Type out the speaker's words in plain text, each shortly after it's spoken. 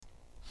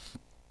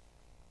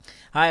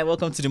Hi,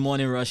 welcome to the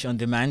Morning Rush on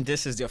Demand.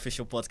 This is the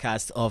official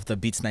podcast of the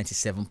Beats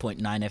 97.9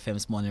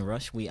 FM's Morning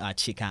Rush. We are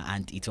Chika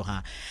and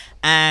Itoha.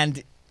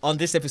 And on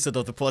this episode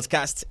of the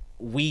podcast,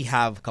 we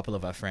have a couple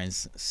of our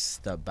friends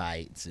stop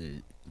by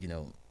to,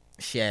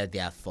 share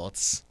their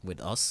thoughts with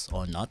us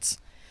or not.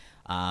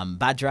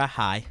 Badra,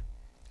 hi.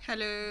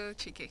 Hello,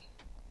 Chike.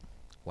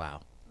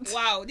 Wow.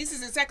 Wow, this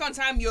is the second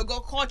time you're going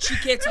to call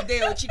Chike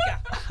today, or Chika.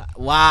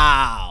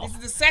 Wow. This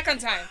is the second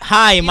time.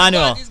 Hi,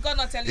 Emmanuel. Is God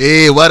not telling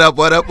Hey, you? what up,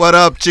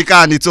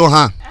 Chika and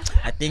Itoha.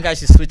 I think I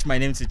should switch my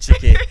name to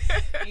Chike.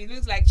 It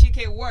looks like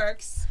Chike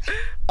works.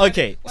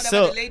 Okay,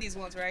 Whatever the ladies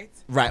want, right?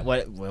 Right,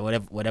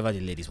 whatever the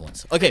ladies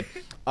want. Okay,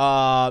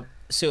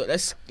 so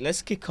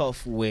let's kick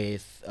off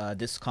with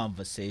this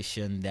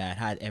conversation that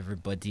had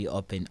everybody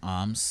up in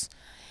arms,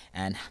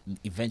 and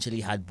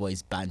eventually had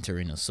boys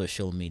bantering on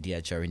social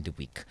media during the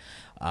week.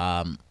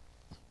 And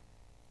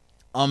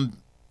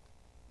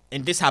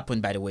this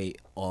happened, by the way,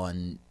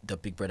 on the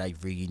Big Brother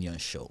reunion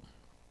show.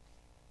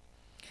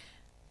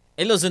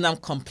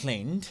 Elozonam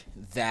complained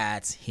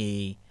that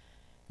he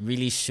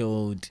really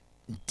showed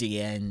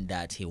Diane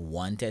that he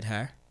wanted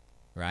her,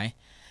 right?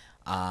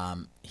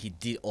 He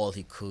did all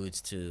he could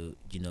to,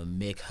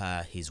 make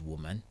her his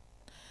woman,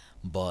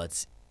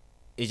 but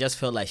it just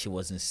felt like she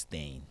wasn't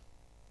staying,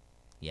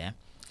 yeah?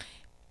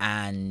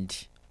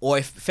 Or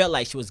it felt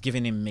like she was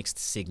giving him mixed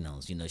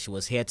signals. She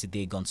was here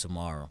today, gone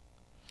tomorrow.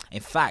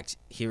 In fact,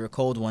 he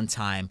recalled one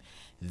time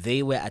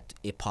they were at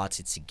a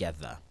party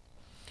together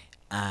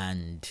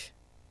and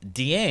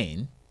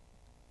Diane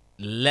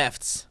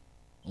left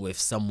with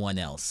someone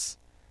else.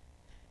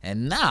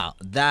 And now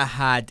that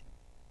had,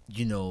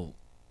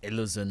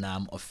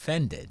 Elozonam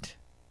offended.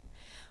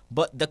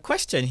 But the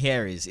question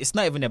here is, it's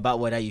not even about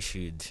whether you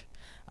should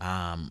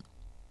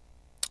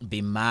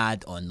be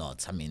mad or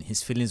not. I mean,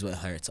 his feelings were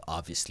hurt,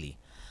 obviously.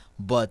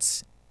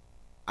 But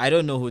I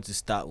don't know who to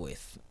start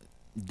with.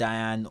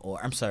 Badra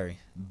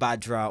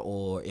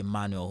or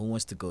Emmanuel. Who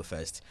wants to go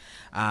first?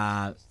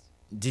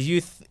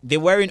 They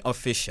weren't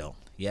official,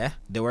 yeah?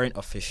 They weren't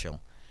official.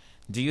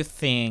 Do you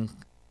think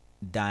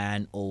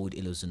Diane owed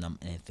Elozonam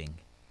anything?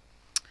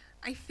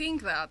 I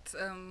think that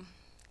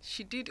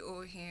she did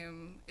owe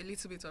him a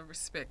little bit of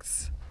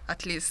respect,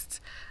 at least.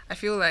 I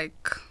feel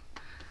like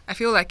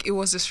it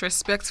was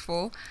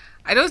disrespectful.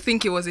 I don't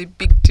think it was a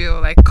big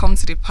deal, like come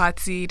to the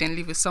party, then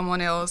leave with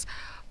someone else.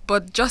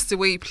 But just the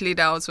way it played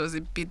out was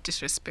a bit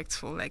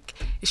disrespectful. Like,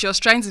 if she was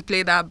trying to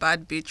play that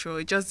bad bitch role,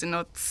 it just did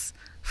not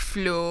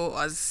flow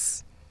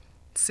as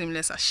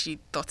seamless as she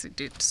thought it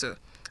did. So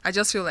I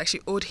just feel like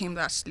she owed him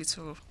that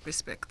little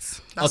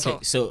respect. That's okay,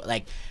 all. so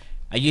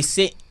are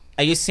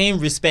you saying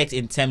respect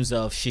in terms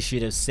of she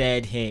should have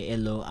said, "Hey,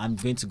 Elo, I'm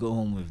going to go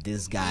home with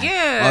this guy,"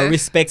 Yeah. or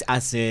respect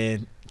as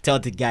in tell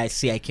the guy,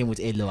 "See, I came with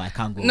Elo, I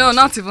can't go." No, with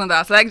not you." even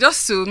that. Like,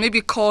 just to maybe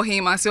call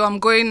him and say, "I'm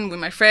going with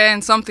my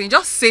friend," something.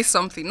 Just say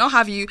something. Not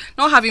have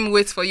him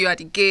wait for you at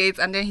the gate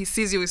and then he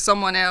sees you with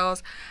someone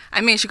else.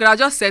 I mean, she could have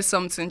just said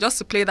something just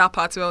to play that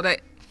part well. That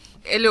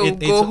Elo,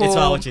 go home it's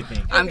all what you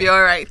think. and be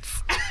all right.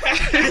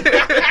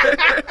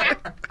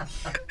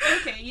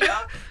 Okay,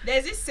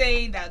 there's this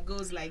saying that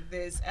goes like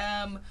this.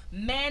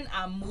 Men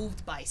are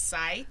moved by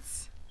sight.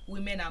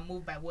 Women are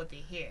moved by what they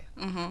hear.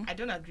 Mm-hmm. I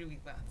don't agree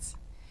with that.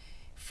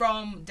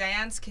 From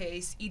Diane's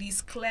case, it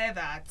is clear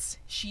that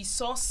she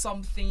saw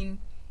something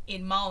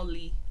in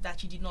Maoli that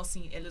she did not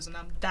see in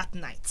Elozonam that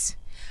night.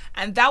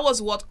 And that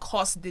was what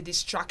caused the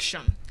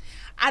distraction.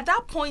 At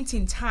that point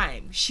in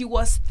time, she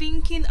was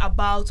thinking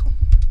about,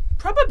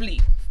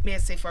 probably, may I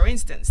say for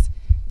instance,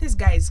 this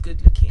guy is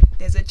good looking.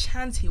 There's a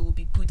chance he will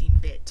be good in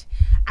bed.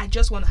 I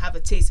just want to have a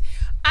taste.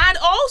 And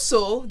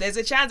also, there's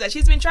a chance that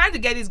she's been trying to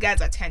get this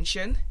guy's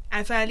attention,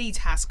 and finally it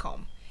has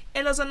come.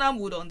 Elozonam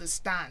would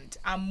understand.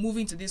 I'm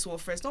moving to this one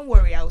first. Don't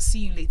worry, I'll see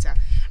you later.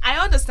 I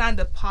understand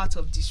the part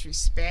of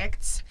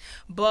disrespect,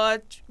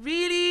 but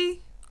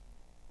really,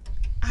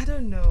 I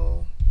don't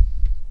know.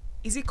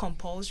 Is it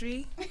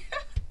compulsory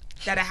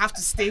that I have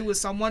to stay with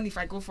someone if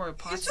I go for a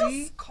party? It's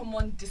just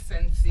common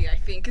decency, I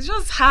think. It's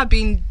just her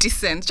being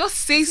decent. Just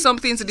say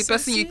something to the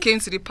person you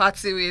came to the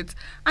party with,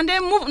 and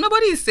then move.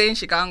 Nobody is saying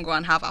she can't go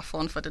and have her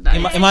fun for the night.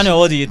 Emmanuel,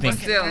 what do you think?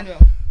 But still.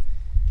 Emmanuel.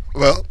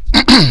 Well,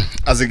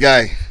 as a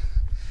guy,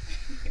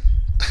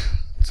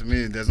 to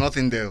me, there's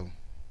nothing there.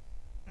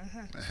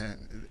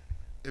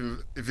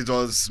 If it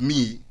was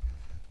me,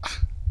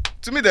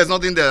 to me, there's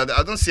nothing there.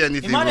 I don't see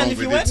anything Emmanuel, wrong if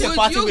you with went it. to a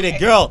party with a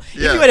girl,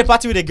 Yeah. if you were at a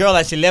party with a girl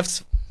and she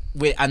left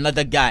with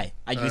another guy,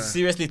 are you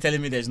seriously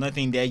telling me there's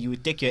nothing there? You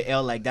would take your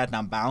L like that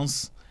and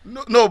bounce?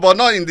 No, but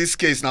not in this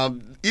case. Now,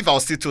 if I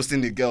was still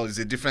toasting the girl, it's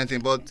a different thing.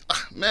 But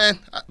man,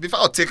 before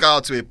I would take her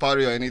out to a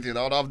party or anything,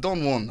 I would have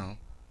done one now.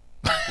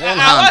 One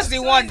I was hand, the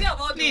one. is it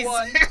about the Please.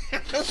 one?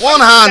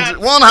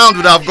 one hand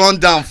would have gone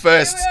down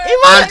first.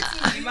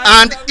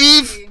 And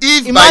if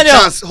by Emmanuel.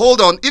 chance, hold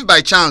on, if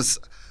by chance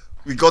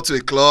we got to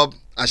a club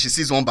and she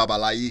sees one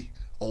babalai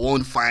or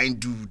one fine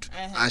dude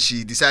and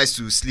she decides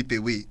to slip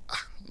away,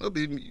 no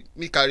be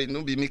me carry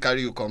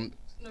you come.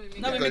 No,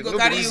 me go No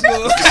carry be you me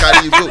go.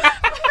 carry you go.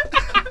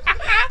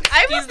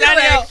 I even Kiss feel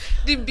Daniel. like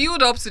the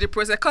build up to the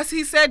process, because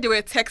he said they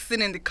were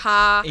texting in the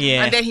car,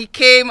 Yeah. and then he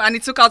came and he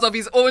took out of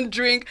his own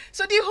drink.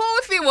 So the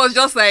whole thing was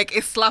just like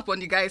a slap on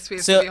the guy's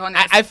face. So to be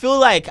honest, I feel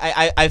like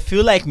I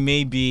feel like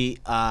maybe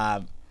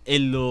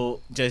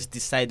Elo just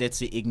decided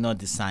to ignore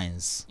the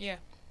signs Yeah,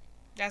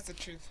 that's the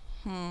truth.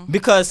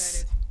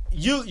 because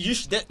you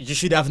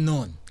should have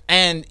known,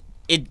 and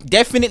it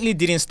definitely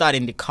didn't start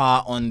in the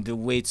car on the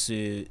way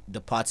to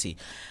the party.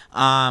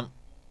 I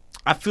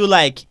feel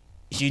like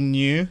he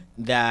knew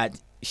that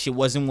she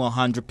wasn't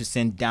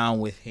 100% down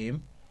with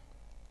him.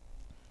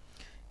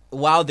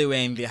 While they were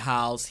in the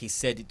house, he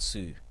said it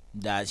too,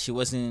 that she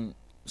wasn't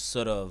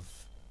sort of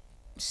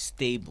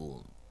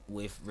stable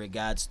with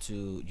regards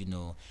to,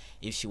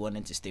 if she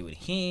wanted to stay with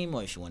him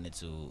or if she wanted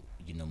to,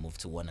 move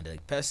to one other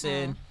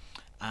person.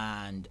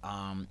 And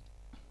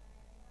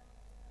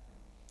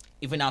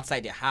even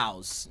outside the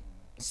house,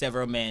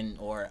 several men,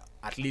 or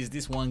at least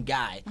this one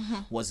guy,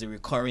 was a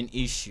recurring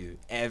issue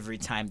every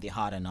time they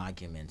had an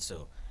argument.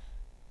 So,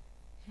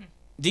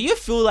 do you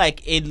feel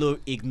like Elo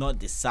ignored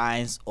the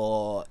signs,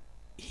 or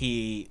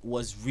he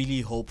was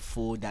really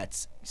hopeful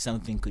that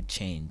something could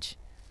change?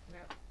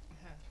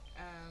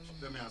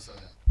 Let me answer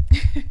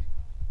that.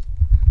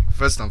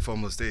 First and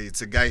foremost,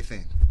 it's a guy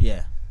thing.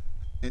 Yeah.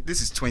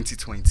 This is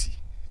 2020.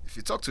 If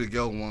you talk to a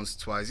girl once,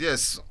 twice,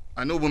 yes,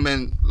 I know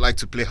women like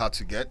to play hard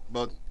to get,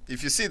 but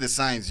if you see the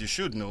signs, you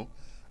should know.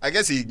 I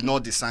guess he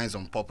ignored the signs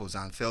on purpose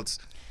and felt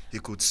he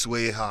could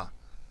sway her.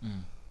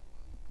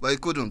 But he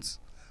couldn't.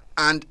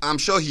 And I'm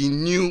sure he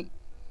knew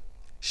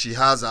she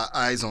has her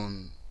eyes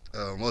on,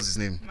 what's his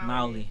name?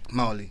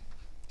 Maoli.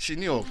 She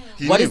knew.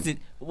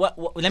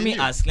 Let me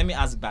ask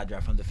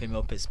Badra from the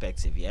female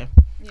perspective, yeah?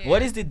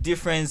 What is the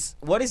difference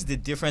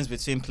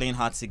between playing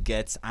hard to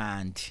get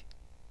and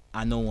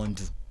I no one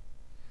do?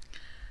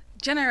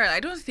 General, I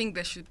don't think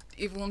there should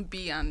even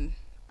be I'm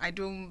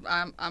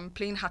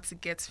playing hard to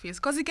get phase,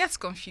 because it gets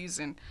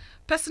confusing.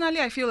 Personally,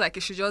 I feel like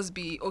it should just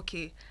be,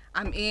 okay,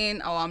 I'm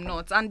in or I'm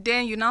not, and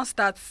then you now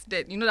start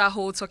that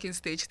whole talking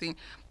stage thing.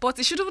 But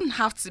it shouldn't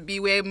have to be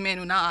where men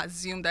will now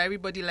assume that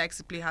everybody likes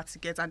to play hard to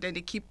get, and then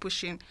they keep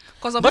pushing,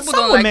 because some people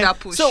don't like that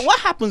push. So what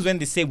happens when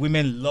they say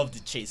women love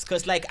the chase?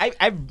 Because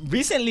I've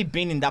recently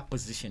been in that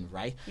position,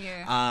 right?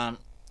 Yeah.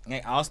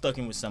 I was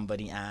talking with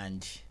somebody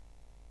and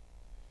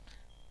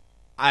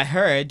I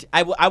heard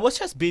I was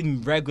just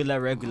being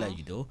regular,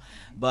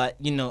 but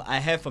I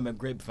heard from a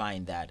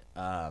grapevine that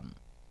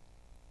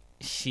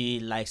she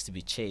likes to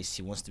be chased,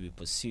 she wants to be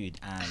pursued,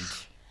 and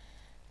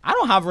I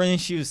don't have running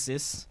shoes,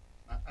 sis.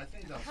 I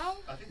think that's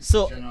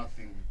So, the general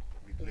thing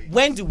with ladies.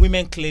 When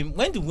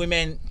do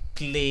women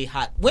play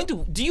hard?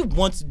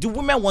 Do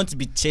women want to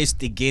be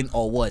chased again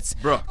or what?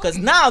 Bruh. Because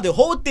now the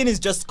whole thing is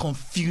just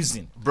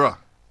confusing. Bruh,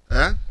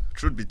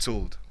 truth be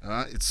told,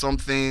 it's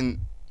something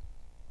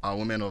our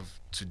women of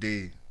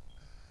today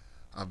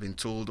have been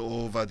told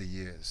over the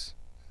years.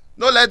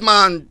 No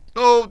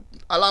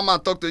allow man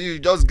talk to you,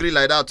 just grill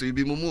like that, you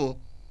be mumu.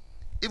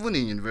 Even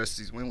in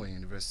universities, when we're in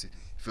university,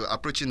 if you're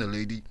approaching a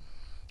lady,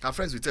 her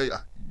friends will tell you,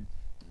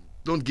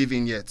 don't give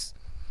in yet.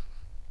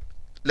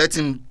 Let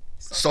him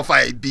suffer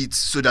a bit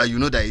so that you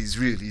know that he's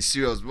real, he's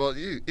serious. But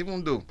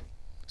even though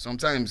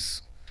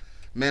sometimes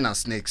men are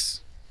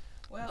snakes,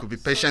 could be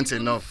patient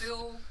enough.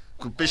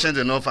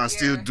 And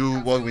still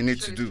do what we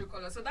need to do.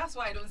 So that's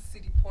why I don't see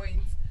the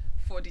point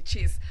for the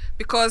chase,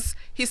 because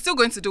he's still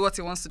going to do what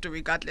he wants to do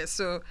regardless.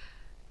 So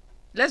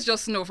let's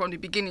just know from the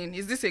beginning,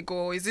 is this a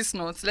goal, is this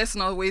not? Let's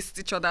not waste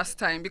each other's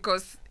time,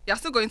 because you're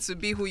still going to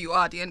be who you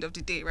are at the end of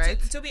the day, right?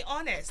 To be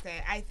honest,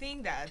 I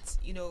think that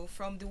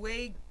from the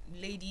way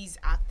ladies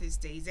act these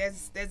days,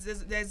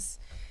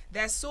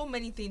 there's so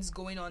many things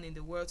going on in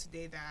the world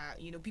today that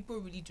people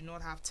really do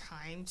not have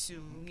time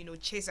to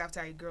chase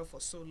after a girl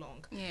for so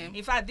long. Yeah.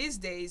 In fact, these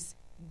days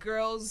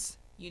girls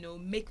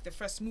make the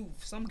first move.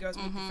 Some girls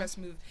make the first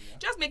move. Yeah.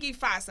 Just make it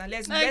fast and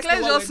let's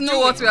just know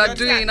what we are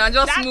doing and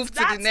just move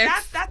to the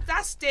next.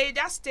 That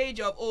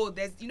stage of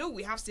there's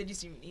we have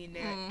stages in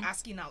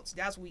asking out.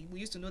 That's we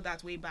used to know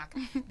that way back.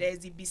 There's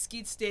the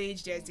biscuit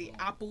stage, there's the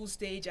apple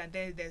stage, and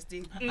then there's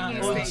the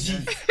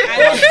stage.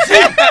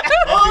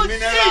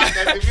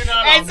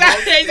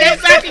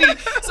 Exactly.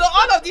 So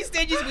all of these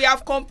stages we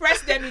have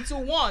compressed them into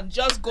one.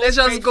 Let's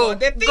just go. Go.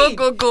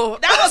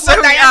 That was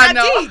what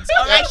Diana did.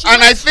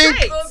 And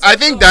I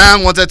think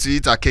Diane wanted to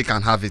eat her cake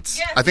and have it.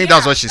 Yes, I think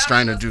that's what she's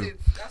trying to do.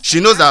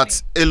 She knows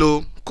that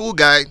Elo, cool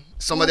guy,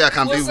 somebody I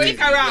can be with,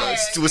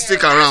 will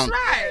stick around.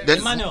 Right.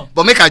 Then,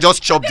 but make I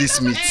just chop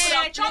this meat.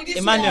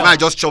 Emmanuel, I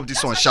just chop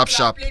this one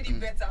sharp.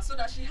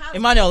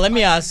 Emmanuel, let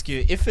me ask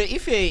you: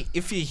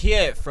 if you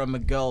hear from a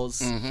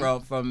girl's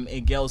from a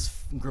girl's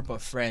group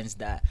of friends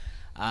that,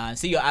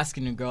 say you're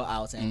asking a girl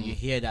out and you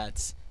hear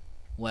that,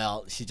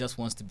 well, she just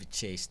wants to be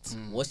chased.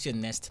 What's your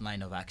next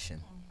line of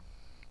action?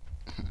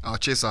 I'll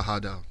chase her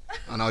harder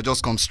and I'll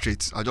just come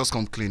straight. I'll just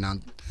come clean.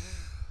 And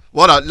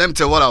let me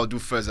tell you what I'll do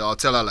first. I'll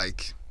tell her,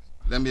 like,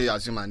 let me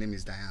assume my name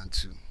is Diane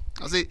too.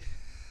 I'll say,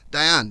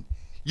 Diane,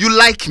 you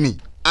like me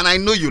and I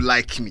know you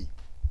like me.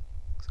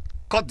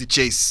 Cut the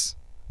chase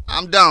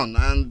I'm down,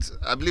 and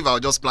I believe I'll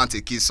just plant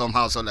a kiss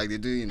somehow, so like they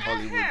do in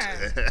Hollywood.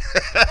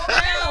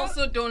 I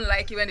also don't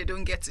like it when they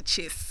don't get to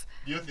chase.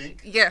 Do you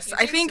think? Yes, You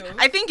I think think so?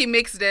 I think it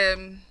makes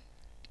them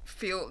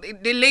feel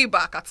they lay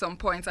back at some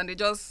point and they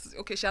just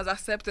okay, she has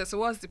accepted. So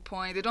what's the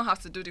point? They don't have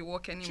to do the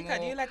work anymore. Chika,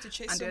 do you like to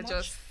chase and so they're much?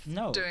 just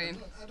No. doing.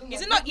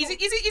 Is it not? Isn't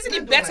it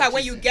don't better like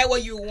when you chasing. get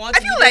what you want? I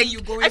feel like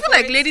you go I feel for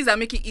like it? ladies are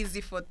making it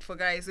easy for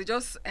guys. They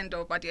just end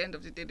up at the end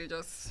of the day they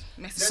just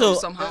mess it So up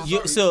somehow.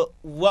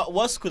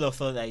 what school of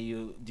thought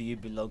do you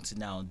belong to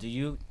now? Do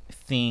you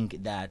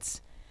think that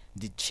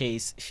the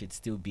chase should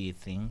still be a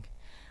thing,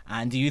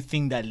 and do you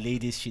think that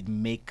ladies should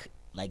make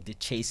like the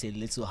chase a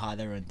little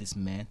harder on this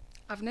man?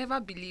 I've never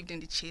believed in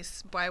the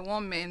chase, but I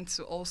want men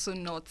to also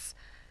not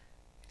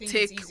Think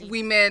it's take easy.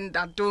 women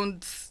that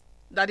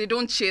they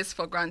don't chase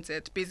for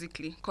granted,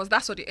 basically, because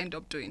that's what they end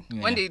up doing.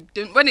 When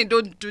Yeah. they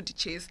don't do the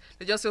chase,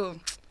 they just so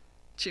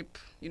cheap,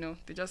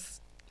 They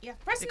just Yeah,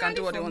 They can do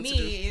personally what they for want to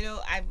me,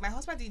 my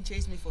husband didn't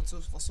chase me for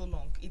so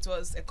long. It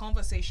was a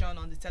conversation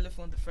on the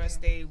telephone the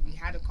first day. We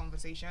had a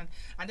conversation,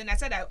 and then I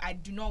said I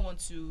do not want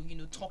to,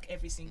 talk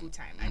every single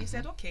time. And he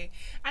said okay.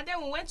 And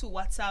then we went to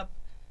WhatsApp,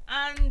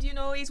 and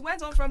it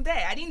went on from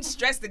there. I didn't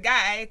stress the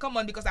guy. Come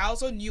on, because I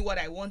also knew what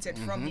I wanted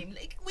from him.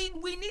 Like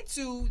we need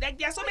to there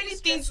are so many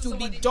things to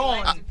be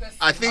done.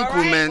 I think All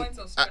right. women, Point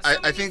of stress. I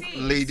So many think things.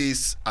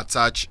 ladies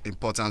attach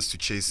importance to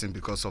chasing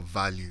because of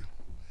value.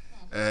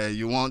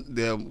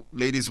 The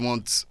ladies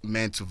want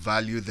men to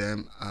value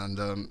them,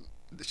 and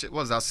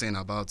what's that saying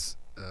about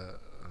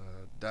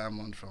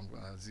diamond from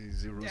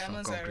zero from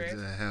Diamonds are concrete?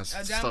 rare.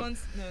 Stop.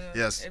 Diamonds, no.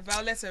 Yes.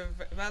 Violets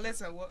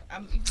are what?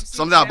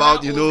 Something about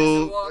Putting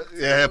the work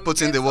to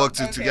putting get the work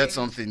to something. get Okay.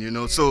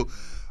 something. So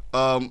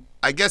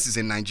I guess it's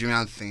a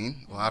Nigerian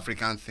thing or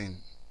African thing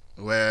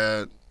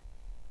where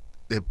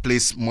they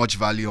place much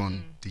value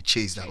on the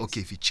chase. That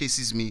okay, if he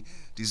chases me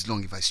this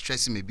long, if I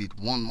stress him a bit,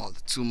 1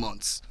 month, 2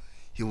 months,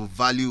 he will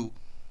value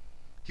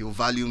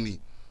me.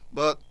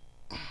 But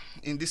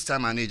in this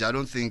time and age, I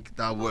don't think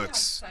that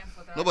works.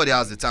 Nobody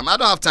has the time. I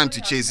don't have time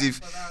to chase. If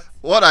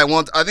what I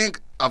want, I think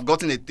I've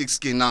gotten a thick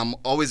skin now. I'm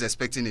always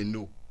expecting a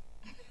no.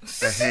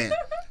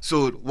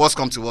 So what's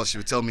come to us,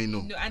 she'll tell me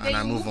no, No, and then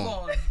I you move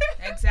on.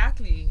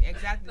 Exactly.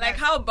 Like That's-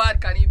 how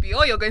bad can it be?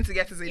 All you're going to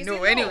get is a It's no a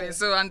no. anyway.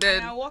 So and then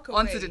And I walk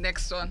on to away. the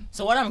next one.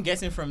 So what I'm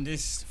getting from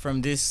this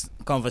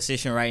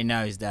conversation right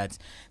now is that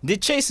the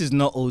chase is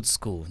not old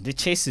school. The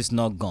chase is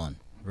not gone,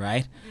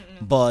 right?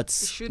 But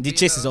should the be,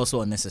 chase is though.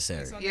 also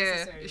unnecessary. It's Yeah,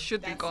 unnecessary. it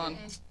should be That's gone.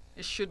 it.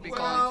 It should be Well,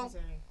 gone.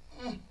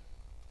 Unnecessary.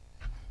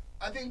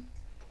 I think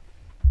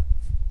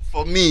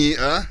for me,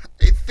 I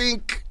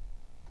think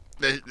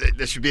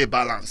there should be a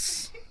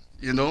balance.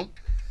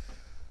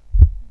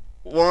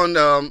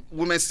 One,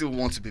 women still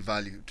want to be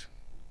valued,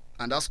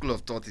 and that school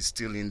of thought is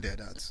still in there.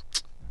 That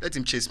let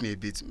him chase me a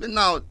bit. But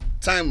now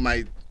time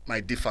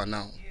might differ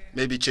now.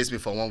 Maybe chase me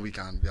for 1 week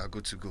and we are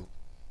good to go.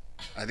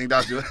 I think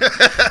that's the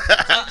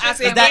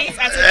As a base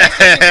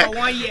for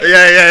 1 year.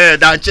 yeah.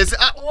 Then chasing.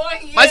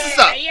 My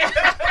sister,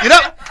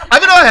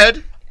 have you not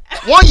heard?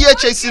 1 year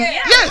chasing. Yeah,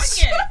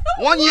 Yes,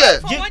 1 year. 1 year.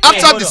 For 1 year.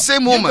 After hold the on.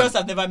 same You woman. girls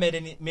have never made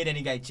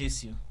any guy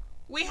chase you.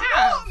 We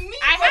have. me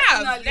I have.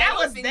 personally, I That don't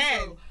was think then.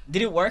 so.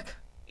 Did it work?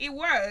 It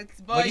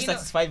worked, but Were you you know,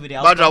 satisfied with the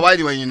Badra, outcome? why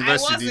you were in I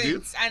university? wasn't, Did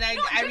you? and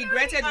I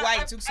regretted why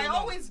it took so I long.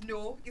 always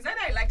know. Is either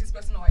I like this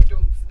person or I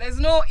don't. There's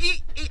no.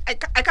 I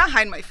can't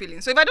hide my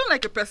feelings. So if I don't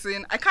like a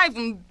person, I can't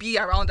even be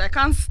around. I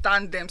can't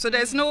stand them. So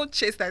there's no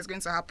chase that is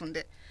going to happen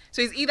there.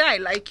 So it's either I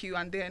like you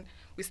and then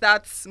we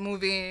start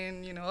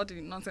moving, all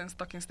the nonsense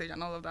talking stage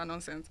and all of that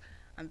nonsense,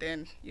 and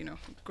then it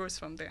grows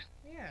from there.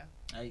 Yeah.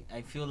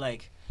 I feel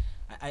like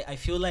I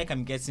feel like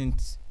I'm getting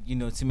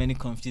too many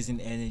confusing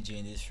energy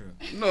in this room.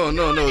 No.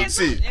 there's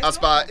See, no- there's as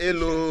no per confusion.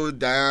 Elo,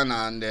 Diane,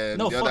 and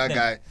No, the fuck other them.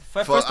 guy,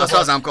 First for, of as far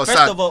as all- I'm first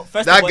concerned, of all, that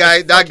it's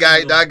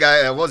fucking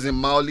guy was in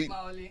Maoli.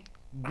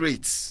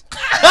 Great.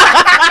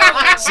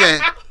 See,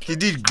 he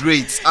did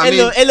great. I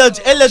mean, Elo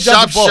dropped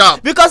sharp, the ball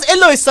sharp. because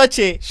Elo is such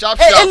a Sharp,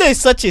 Elo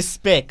is such a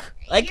spec.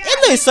 Like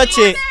Elo is such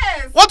a.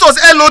 what was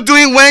Elo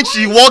doing when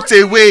she walked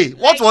away?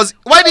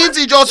 Why didn't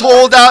he just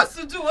hold her? What's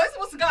to do? What's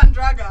supposed to go and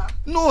drag her?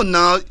 No,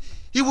 now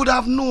he would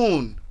have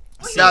known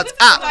Wait, that. this is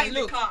Ah, like-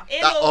 Look, car.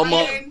 Elo,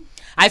 Omo. man,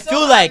 I So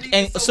feel like, ugly,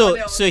 and someone so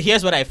else. so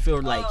here's what I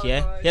feel like. Oh,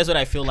 Yeah, God. here's what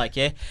I feel like.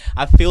 Yeah,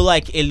 I feel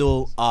like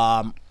Elo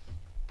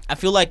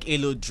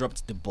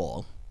dropped the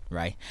ball.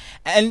 Right,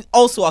 and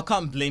also I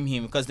can't blame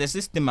him because there's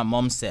this thing my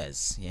mom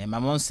says. Yeah, my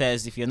mom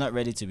says if you're not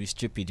ready to be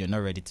stupid, you're not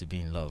ready to be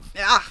in love.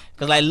 Yeah.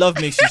 Because like love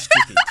makes you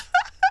stupid.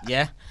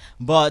 Yeah,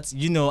 but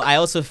I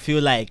also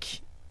feel like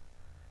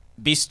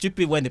be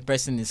stupid when the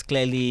person is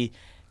clearly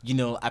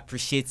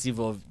appreciative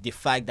of the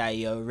fact that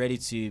you're ready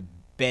to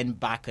bend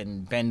back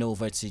and bend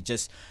over to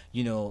just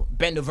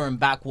bend over and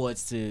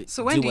backwards to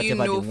So when do you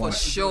whatever know they for want.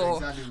 sure?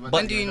 But-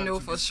 When do you know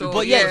for sure?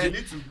 But yeah,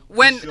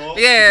 When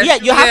Yeah,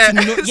 you have to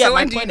know. Yeah, So my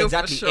when do you point know for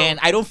exactly. sure? And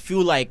I don't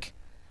feel like,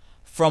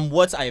 from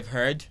what I've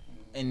heard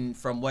and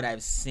from what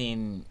I've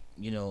seen,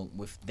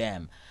 with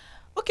them,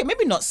 Okay,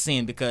 maybe not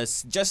sin,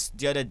 because just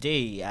the other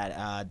day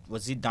at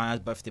was it Diana's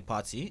birthday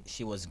party,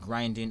 she was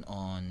grinding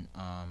on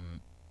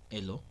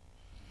Elo.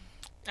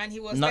 And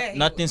he was Not there.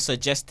 nothing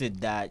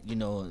suggested that there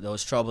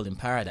was trouble in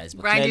paradise,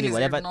 but Grinding clearly is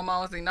whatever. a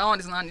normal thing. That one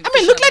is not. I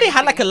mean, look like they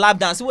had like a lap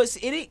dance.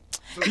 It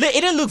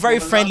didn't look very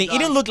From a friendly. lap It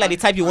didn't look like the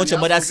dance, type you and want he your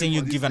had mother something seeing you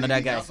for this give lady,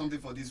 another he had guy. something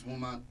for this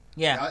woman.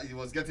 Yeah. He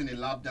was getting a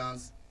lap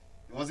dance.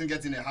 He wasn't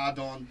getting a hard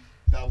on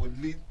that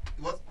would lead.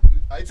 What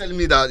are you telling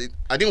me that?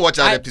 I didn't watch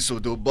that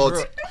episode though, but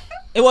Bro,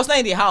 it was not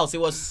in the house. It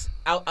was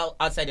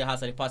outside the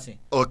house at the party.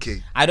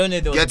 okay. I don't know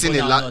if there was Getting a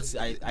a boner or lap.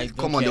 not. I don't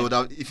Come on, care. they would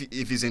have,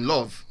 if he's in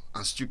love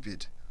and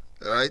stupid,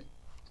 all right?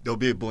 There'll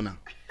be a boner.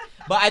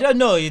 But I don't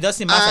know. It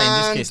doesn't matter in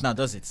this And- case now,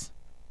 does it?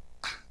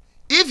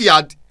 If he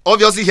had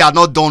obviously he had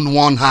not done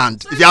one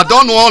hand. If he had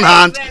done one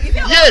hand,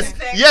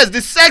 yes, the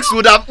sex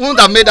wouldn't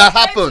have made that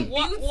happen.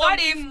 What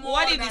if something the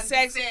more sex?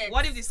 than sex.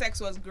 What if the sex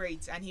was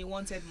great and he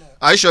wanted more?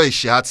 Are you sure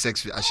she had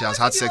sex? She has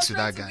had sex with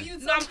that guy.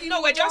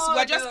 No, we're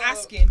just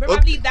asking.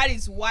 Probably that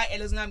is why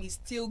Elozonam is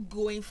still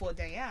going for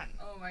Diane.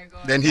 Oh my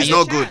god. Then he's Are you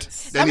not sure? good.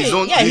 Then I his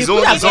mean, own yeah, he his could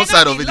own have his own gone-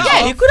 side of it is Yeah,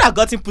 Yeah, he could have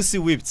gotten pussy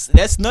whipped.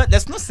 Let's not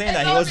saying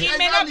that he was. It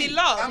may not be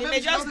love. And It maybe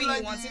may just something be like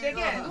he wants it the-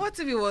 again. What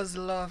if it was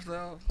love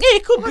though? Yeah,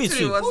 it could be What if it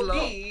too. was A love?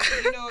 Be,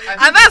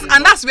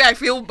 And that's where I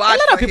feel bad.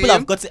 lot of for people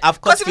him. have caught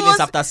Because if it feelings was-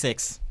 after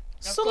sex.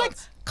 So like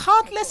course.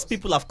 countless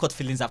people have caught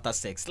feelings after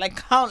sex. Like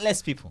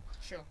countless people.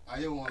 Sure. Are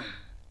you one?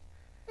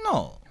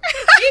 No,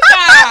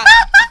 Chica!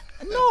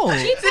 no.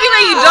 See the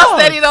way you just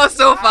said it all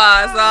so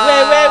fast.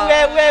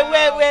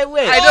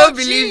 Wait. I don't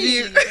believe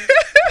you.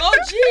 Oh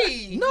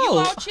gee. No. You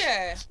out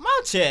here.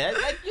 Mouche,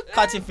 like you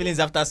catching feelings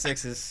after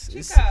sex is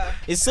Chica.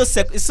 it's so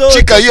it's so.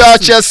 Chica, you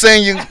out here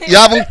saying you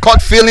haven't caught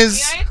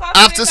feelings You ain't caught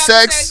after feelings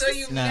sex? So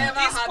you've Nah. never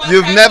This had. podcast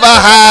You've is never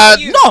not had- about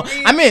you. No,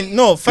 I mean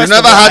no. You First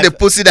never of all, had a I've-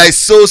 pussy that is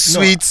so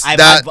sweet I've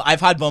that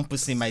I've had bum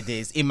pussy in my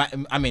days. In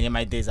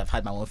my days, I've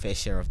had my own fair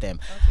share of them.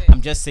 Okay.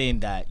 I'm just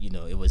saying that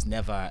it was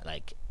never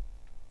like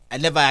I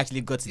never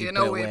actually got to the You point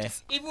know where.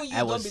 it. Even you I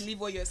don't was- believe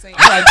what you're saying.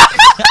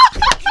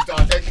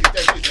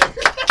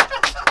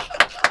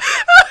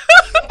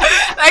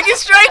 Like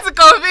he's trying to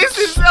convince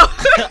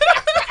himself.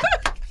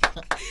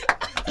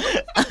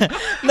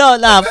 No.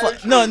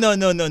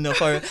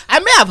 For I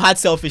may have had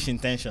selfish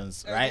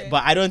intentions, right? Okay.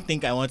 But I don't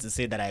think I want to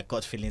say that I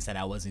caught feelings and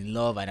I was in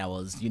love and I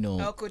was,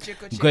 Oh, coach.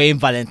 going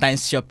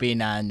Valentine's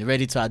shopping and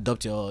ready to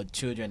adopt your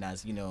children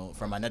as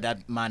from another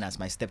man as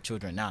my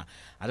stepchildren. Nah,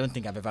 I don't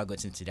think I've ever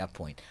gotten to that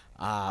point.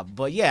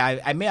 But yeah,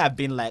 I may have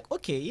been like,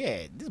 okay,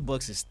 yeah, this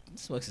box is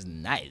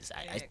nice.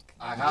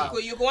 I have.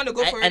 You want to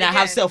go for it and I again.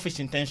 have selfish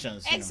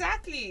intentions.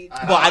 Exactly.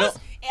 I But I don't.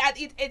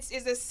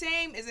 It's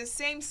the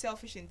same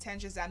selfish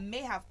intentions that may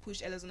have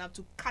pushed Elozonam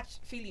to catch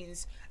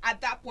feelings at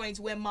that point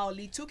when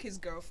Maoli took his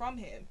girl from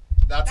him.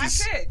 That's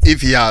That's it.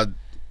 if he had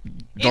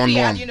If done he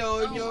one. had, Eh,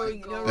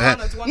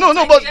 one no, or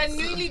no, two but- I things.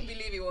 genuinely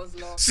believe it was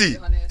love. See, To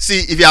be honest.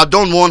 if you had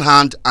done one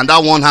hand and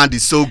that one hand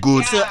is so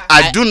good, Yeah.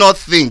 I do not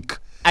think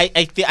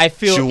I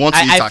feel She wants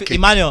to eat her feel- cake.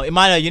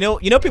 Emmanuel,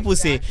 you know people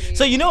say Exactly.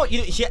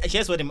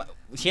 so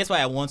here's why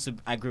I want to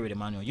agree with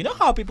Emmanuel. You know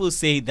how people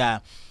say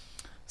that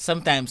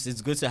sometimes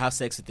it's good to have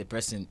sex with a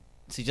person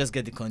to just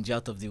get the conge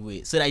out of the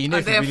way so that And if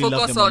you then really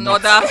love focus them or on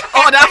not.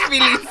 other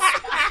feelings.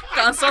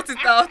 Can sort it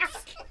out.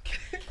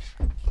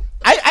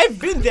 I've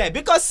been there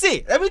because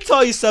see, let me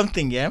tell you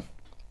something, yeah.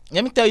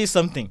 Let me tell you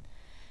something.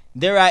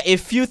 There are a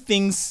few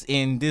things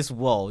in this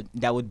world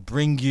that would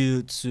bring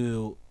you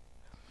to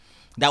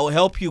that will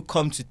help you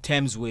come to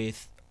terms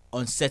with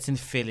uncertain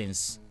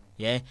feelings.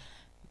 Yeah.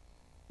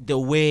 The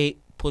way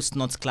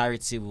post-nut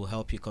clarity will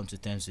help you come to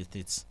terms with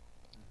it.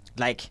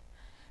 Like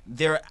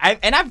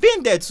I've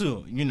been there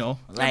too,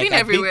 Like I've been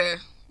everywhere.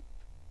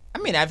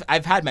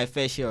 I've had my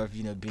fair share of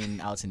being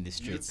out in the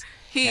streets.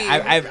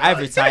 I've I've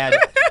retired.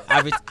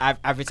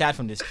 I've retired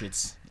from the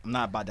streets. I'm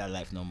not about that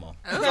life no more.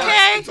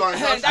 Okay.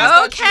 That's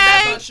not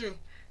Okay. true.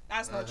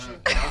 That's not true.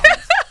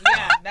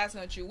 Yeah, that's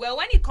not true. Well,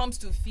 when it comes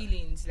to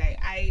feelings, like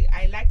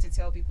I like to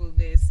tell people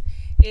this,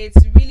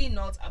 it's really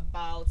not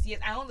about. Yes,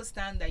 I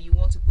understand that you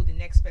want to put the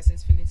next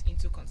person's feelings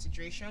into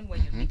consideration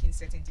when you're making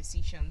certain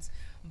decisions,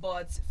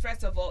 but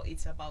first of all,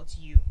 it's about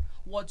you.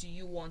 What do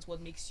you want? What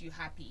makes you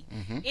happy?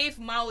 If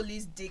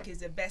Maoli's dick is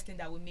the best thing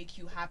that will make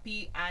you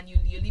happy, and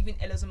you're leaving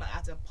Elozonam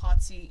at a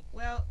party,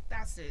 well,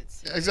 that's it.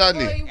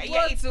 exactly.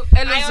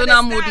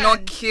 Elozonam would not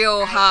understand.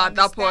 kill I her at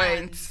that understand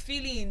point.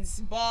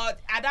 Feelings, but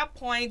at that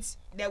point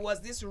there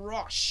was this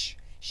rush.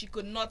 She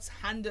could not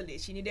handle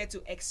it. She needed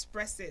to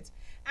express it,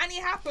 and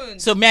it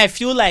happened. So I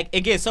feel like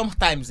again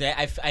sometimes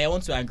I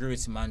want to agree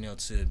with Emmanuel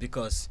too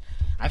because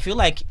I feel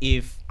like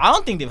I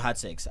don't think they've had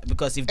sex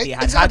because if they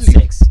had Exactly.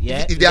 had sex,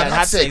 yeah, If they had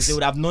had sex. they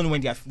would have known where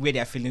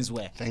their feelings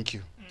were. Thank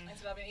you. It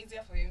would have been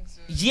easier for him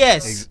to.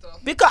 Yes,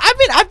 because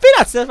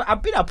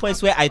I've been at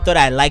points where I thought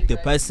I liked the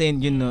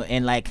person,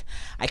 and like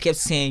I kept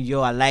saying,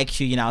 "Yo, I like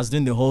you," I was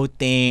doing the whole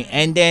thing,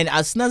 and then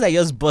as soon as I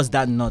just bust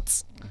that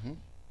nut,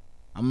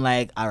 I'm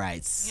like, all right,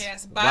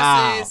 yes, wow,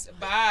 bye, sis,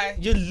 bye.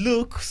 you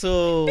look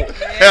so.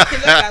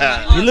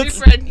 Yeah, You look,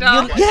 different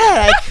now.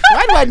 yeah.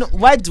 Like,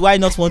 why do I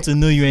not want to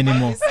know you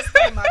anymore?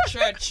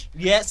 church.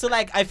 Yeah, so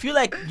like I feel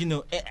like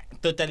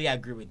totally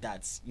agree with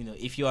that.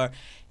 If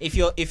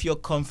you're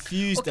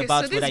confused Okay,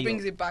 about so this whether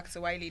brings you it back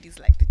to why ladies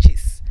like the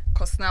chase.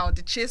 Because now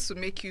the chase will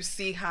make you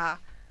see her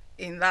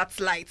in that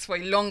light for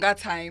a longer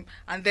time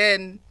and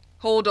then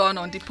hold on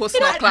the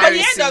post-nut But at the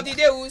clarity. end of the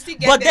day, we'll still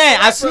get But there. then,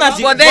 as soon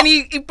as But then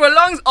it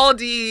prolongs all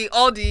the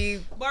But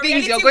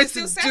things reality you're will going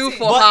still to set do in.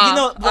 for but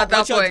her at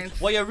that point.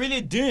 what you're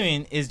really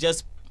doing is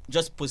just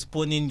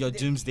postponing your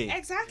doomsday.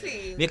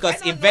 Exactly. Because Why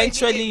not know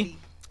eventually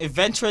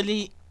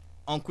immediately?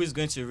 Uncle is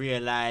going to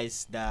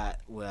realize that,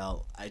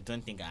 well, I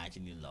don't think I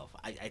actually love.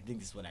 I think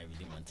this is what I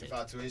really wanted.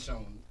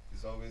 Infatuation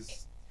is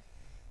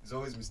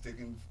always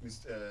mistaken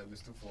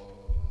for.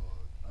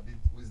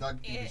 Is that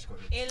English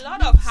correct? A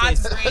lot of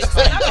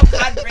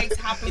heartbreaks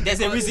happen. There's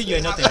a because reason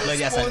you're not you have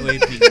employed as an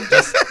responded. OAP.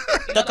 Just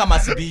talk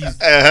about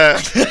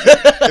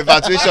CBU.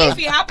 Infatuation If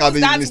it happens can be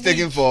that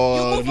mistaken week, for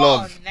you move love.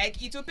 on.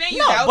 Like it will pain you.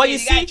 No, that, but okay, you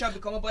the guy see- tried to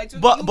become a boy too.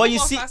 But You you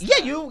move on see, faster.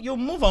 yeah, you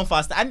move on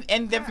faster,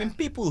 and there've been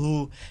people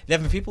who they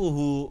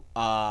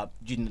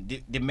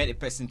met a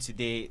person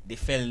today, they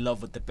fell in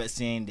love with the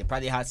person, they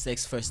probably had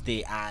sex first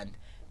day, and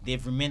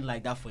they've remained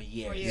like that for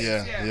years.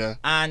 Yeah.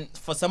 And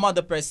for some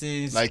other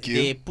persons, Like you?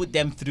 they put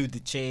them through the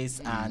chase,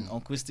 and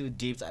Uncle still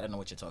dips. I don't know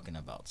what you're talking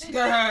about.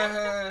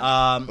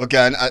 Okay,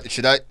 and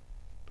should I?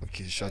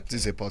 Okay, sure.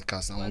 This is a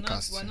podcast. I won't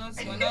cast. We're not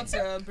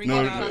bringing No,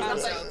 our no.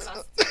 hands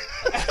out.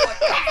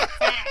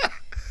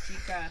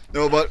 Chica.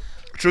 No, but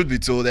truth be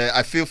told,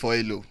 I feel for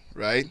Elo,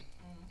 right?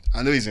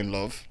 I know he's in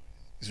love.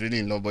 He's really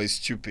in love, but he's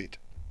stupid.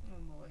 Oh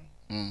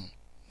boy.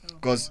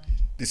 Because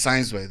the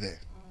signs were there.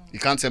 You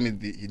can't tell me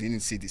he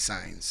didn't see the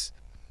signs.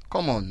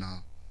 Come on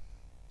now.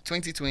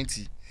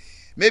 2020.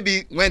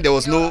 Maybe when there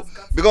was no...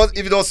 Because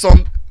if it was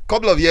some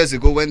couple of years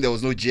ago when there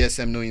was no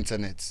GSM, no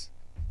internet,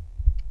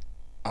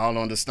 I'll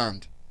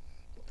understand.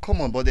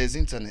 Come on, but there's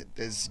internet.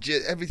 There's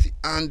everything.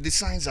 And the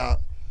signs are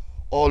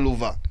all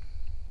over.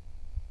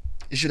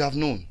 He should have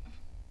known.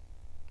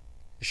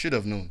 He should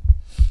have known.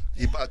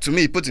 To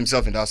me, he put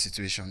himself in that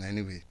situation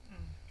anyway.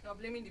 You're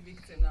blaming the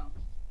victim now.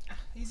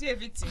 Is he a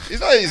victim?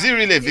 Is he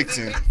really a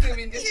victim? He's the victim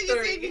in this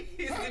story.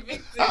 He's the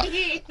victim. Because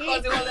he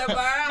was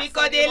embarrassed.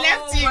 Because on they the left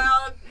whole him.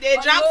 world, They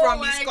on drank the from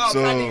whole his world. cup.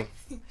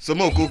 So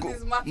He used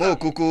his matter. Mo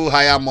Kuku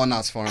hire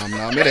mourners for him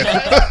now. Make them-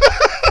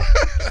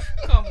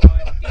 Come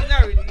on. He's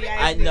not really.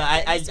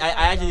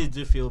 I actually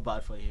do feel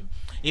bad for him.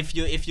 If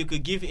you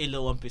could give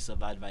Elo one piece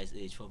of advice,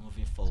 for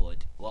moving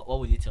forward, what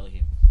would you tell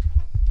him?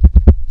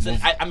 So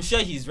I'm sure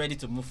he's ready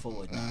to move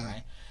forward now,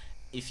 right?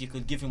 If you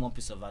could give him one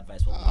piece of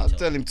advice, what would I'll you tell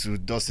tell him to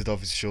dust it off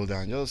his shoulder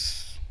and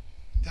just.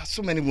 There are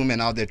so many women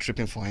out there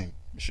tripping for him.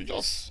 You should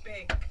just.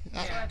 Beg.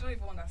 I don't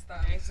even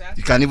understand. Exactly.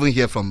 You can even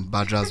hear from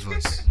Badra's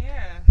voice.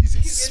 Yeah. He's a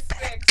He's a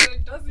spec. spec, so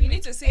it doesn't You make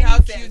need to see any how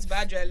sense. cute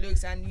Badger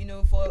looks, and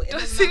for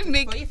Doesn't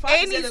make any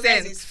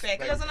sense. It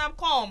doesn't have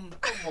come.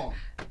 Come on.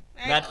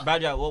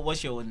 Badra,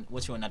 what's your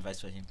own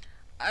advice for him?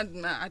 I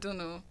don't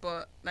know,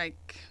 but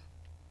like,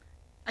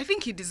 I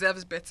think he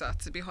deserves better,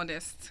 to be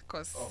honest,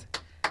 because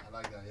I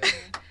like that,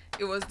 yeah.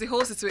 it was the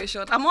whole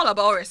situation. I'm all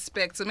about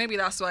respect, so maybe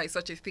that's why it's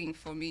such a thing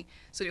for me.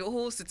 So the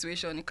whole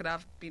situation, it could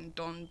have been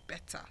done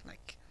better.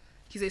 Like,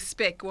 he's a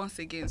spec once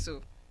again,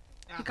 so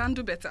he can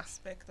do better.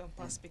 Respect and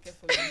pass speaker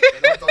for me.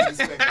 They're not on this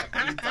spec like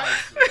 3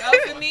 times. Well,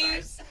 for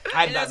me,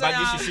 But doesn't you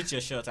have- should shoot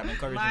your shot. I'm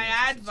encouraging my you to shoot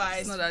your shot. advice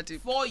It's not that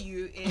deep. for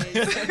you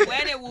is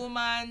when a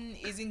woman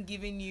isn't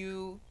giving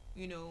you,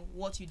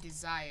 what you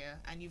desire,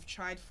 and you've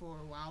tried for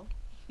a while,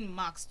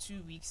 max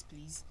 2 weeks,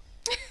 please.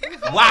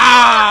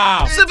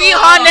 Wow! To be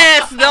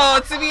honest, though,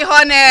 to be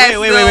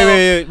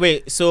honest.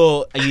 Wait.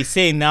 So are you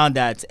saying now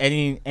that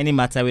any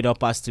matter without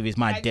past 2 weeks,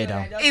 my dead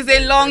down? It's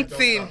a long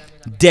thing.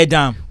 Dead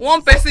down.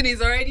 One person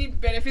is already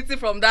benefiting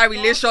from that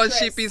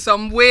relationship in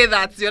some way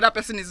that the other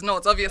person is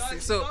not, obviously.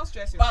 So, Don't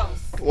stress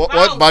yourself. What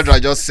Bounce.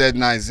 Badra just said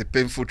now is a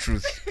painful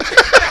truth.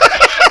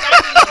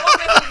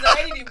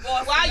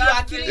 While you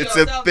are killing It's a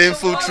yourself,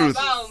 painful don't truth.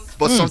 bounce.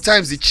 But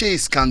sometimes the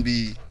chase can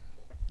be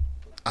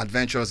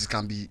adventurous, it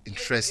can be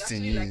interesting.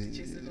 actually like the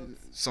chase a lot.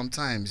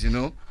 Sometimes,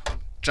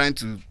 trying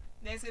to.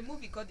 There's a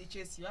movie called The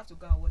Chase. You have to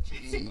go and watch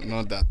it.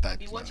 Not that type.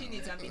 Be nah. watching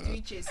it and be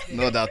doing chase. there.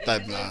 Not that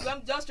type, nah.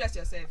 Don't stress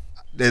yourself.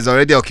 There's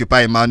already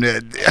Occupy Emmanuel.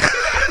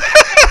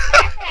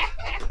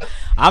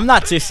 I'm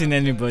not chasing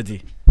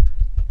anybody.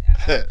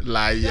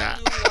 Liar. You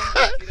don't do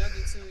 1 week, you don't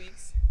do 2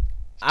 weeks.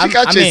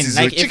 Chika chases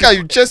you. Chika,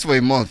 you chase for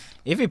a month.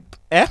 If it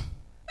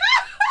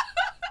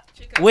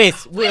Chica. wait,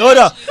 hold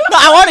on. No,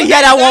 I want to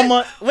hear that one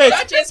more. Wait,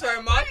 Don't chase for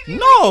a month.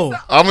 no.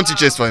 Haven't you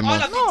chased for a All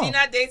month? of No. the dinner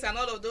dates and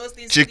all of those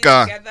things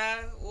Chica.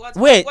 together.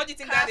 Wait. What do you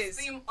think that is?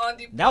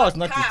 That was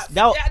not it. That's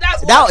That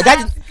what.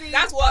 that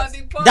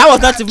what. that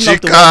was not even up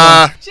to 1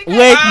 month. Chika.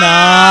 Wait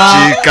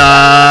now.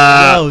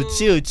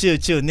 Chika. Yo,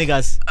 chill,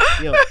 niggas.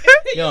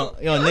 Yo,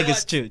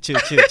 niggas,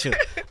 chill.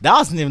 That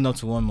wasn't even up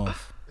to 1 month.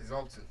 It's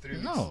up to 3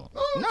 weeks. No,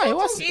 it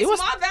was. It's It was.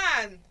 more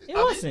than. It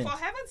wasn't. For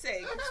heaven's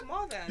sake, it's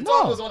more than.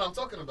 No. That's what I'm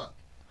talking about.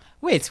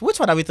 Wait, which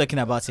one are we talking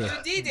about here?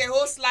 You did a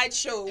whole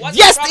slideshow. What's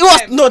Yes, the it was.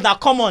 problem? No, now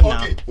come on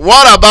now. Okay.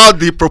 What about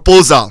the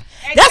proposal?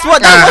 That's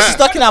what she's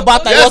talking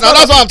about. Now. It Yes, was now not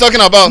that's what I'm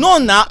talking about. No,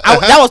 now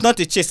that was not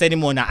a chase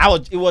anymore. Now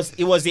it was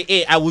the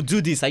A. I will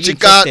do this. Are you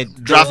Chika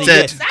interested? drafted.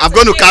 Yes. I'm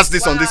going to cast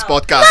this on this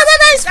podcast. No,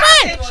 it's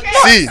fine.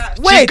 See,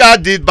 Wait.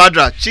 Chika did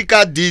Badra.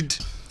 Chika did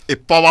a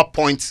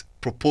PowerPoint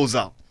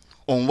proposal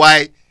on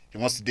why he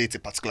wants to date a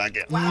particular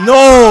girl.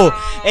 No,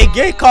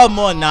 again, come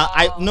on now.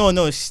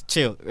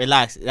 Chill,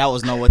 relax. That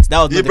was not what. That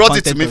was. He not the brought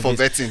it to content me of for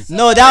it. vetting.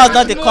 No, that was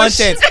not the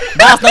content.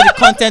 That was not the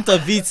content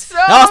of it.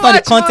 That was not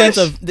the content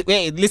of.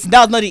 Wait, listen.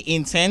 That was not the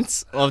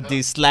intent of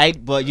the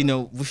slide. But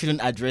we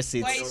shouldn't address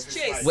it. But it's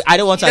chase. I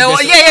don't want to There address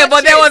was, it. yeah,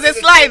 but there was a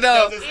slide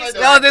though.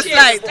 There was a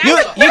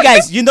slide. You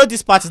guys,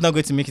 this part is not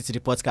going to make it to the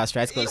podcast,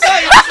 right? Because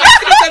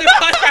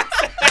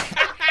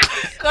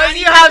Because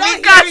you have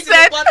been casted.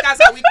 Podcast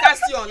and we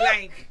cast you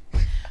online.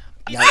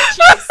 It's Yeah.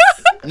 a chase.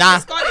 Nah.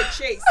 It's called a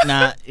chase.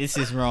 nah, this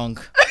is wrong.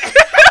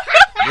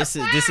 This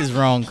is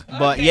wrong.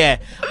 But yeah,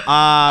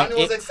 And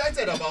he was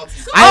excited about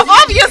it.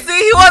 Obviously,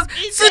 he was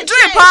to do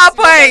a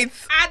PowerPoint.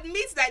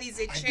 Admit that it's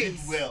a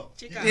chase. well.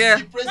 Chika. Yeah.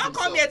 He praised Don't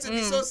come here to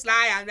be so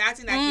sly and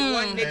acting like you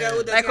one nigga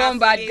who doesn't Like have one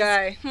bad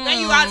feelings. guy. Then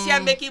you out here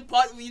making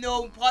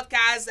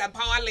podcasts and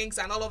power links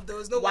and all of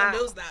those. No one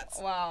knows that.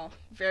 Wow.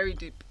 Very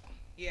deep.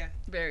 Yeah.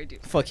 Very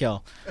deep. fuck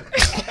y'all.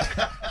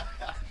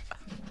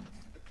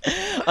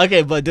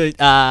 Okay, but dude,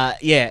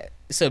 yeah.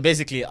 So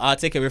basically, our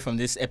takeaway from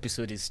this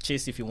episode is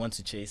chase if you want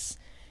to chase.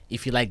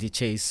 If you like the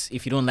chase,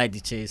 if you don't like the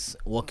chase,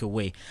 walk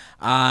away.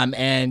 And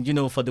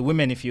for the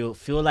women, if you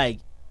feel like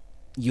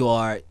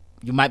you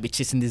might be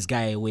chasing this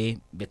guy away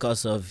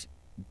because of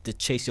the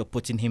chase you're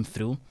putting him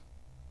through,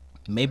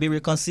 maybe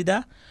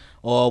reconsider.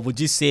 Or would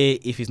you say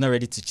if he's not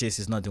ready to chase,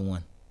 he's not the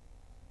one?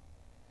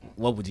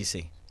 What would you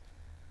say?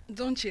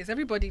 Don't chase.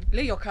 Everybody,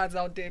 lay your cards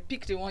out there.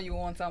 Pick the one you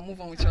want and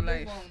move on with your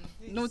life.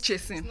 No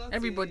chasing.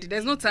 Everybody,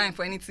 there's no time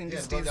for anything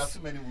these days. There are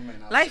too many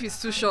women out Life there.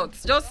 is too short.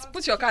 Just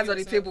put your cards on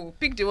the table.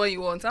 Pick the one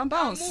you want and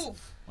bounce.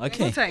 Move.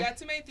 Okay. No time. There are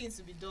too many things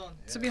to be done.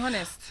 To be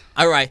honest.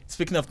 All right.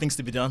 Speaking of things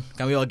to be done,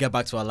 can we all get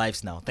back to our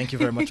lives now? Thank you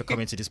very much for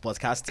coming to this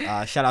podcast.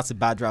 Shout out to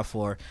Badra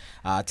for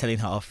telling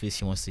her office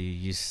she wants to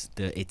use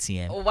the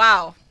ATM.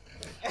 Wow.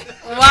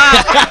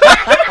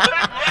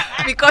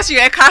 Because you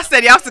are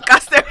casted, you have to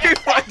cast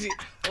everybody.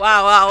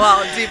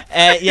 Wow. Deep.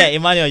 Yeah,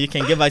 Emmanuel, you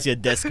can get back to your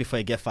desk before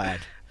you get fired.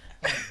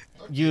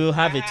 You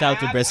have a child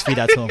to breastfeed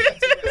at home.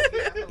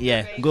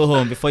 Yeah, go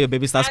home before your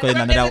baby starts calling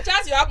There's another. a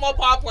chance you have more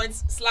PowerPoint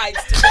slides.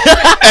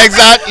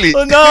 Exactly.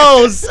 Who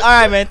knows? All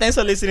right, man. Thanks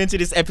for listening to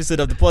this episode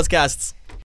of the podcast.